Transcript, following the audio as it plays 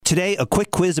Today, a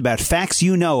quick quiz about facts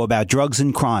you know about drugs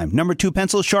and crime. Number 2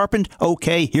 pencil sharpened?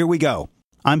 Okay, here we go.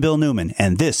 I'm Bill Newman,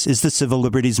 and this is the Civil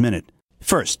Liberties Minute.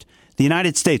 First, the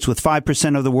United States, with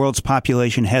 5% of the world's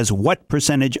population, has what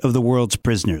percentage of the world's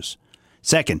prisoners?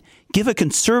 Second, give a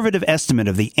conservative estimate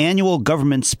of the annual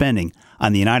government spending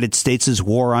on the United States'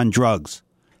 war on drugs.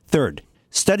 Third,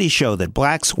 studies show that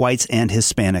blacks, whites, and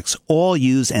Hispanics all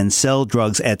use and sell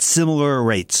drugs at similar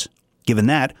rates. Given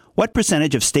that, what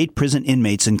percentage of state prison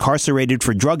inmates incarcerated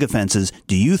for drug offenses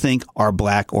do you think are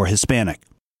black or Hispanic?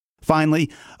 Finally,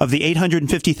 of the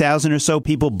 850,000 or so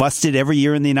people busted every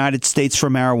year in the United States for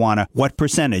marijuana, what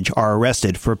percentage are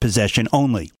arrested for possession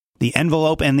only? The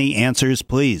envelope and the answers,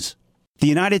 please. The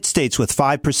United States, with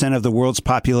 5% of the world's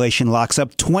population, locks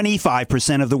up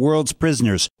 25% of the world's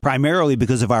prisoners, primarily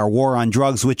because of our war on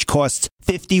drugs, which costs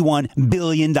 $51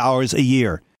 billion a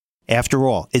year. After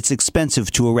all, it's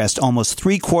expensive to arrest almost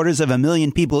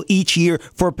 750,000 people each year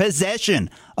for possession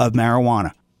of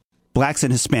marijuana. Blacks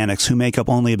and Hispanics, who make up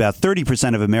only about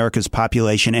 30% of America's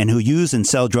population and who use and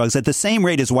sell drugs at the same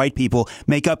rate as white people,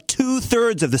 make up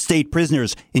 2/3 of the state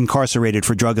prisoners incarcerated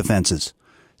for drug offenses.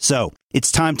 So,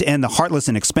 it's time to end the heartless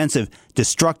and expensive,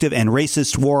 destructive and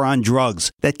racist war on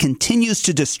drugs that continues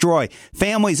to destroy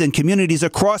families and communities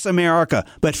across America.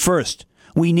 But first,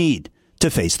 we need to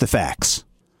face the facts.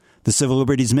 The Civil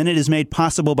Liberties Minute is made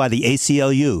possible by the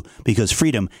ACLU because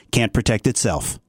freedom can't protect itself.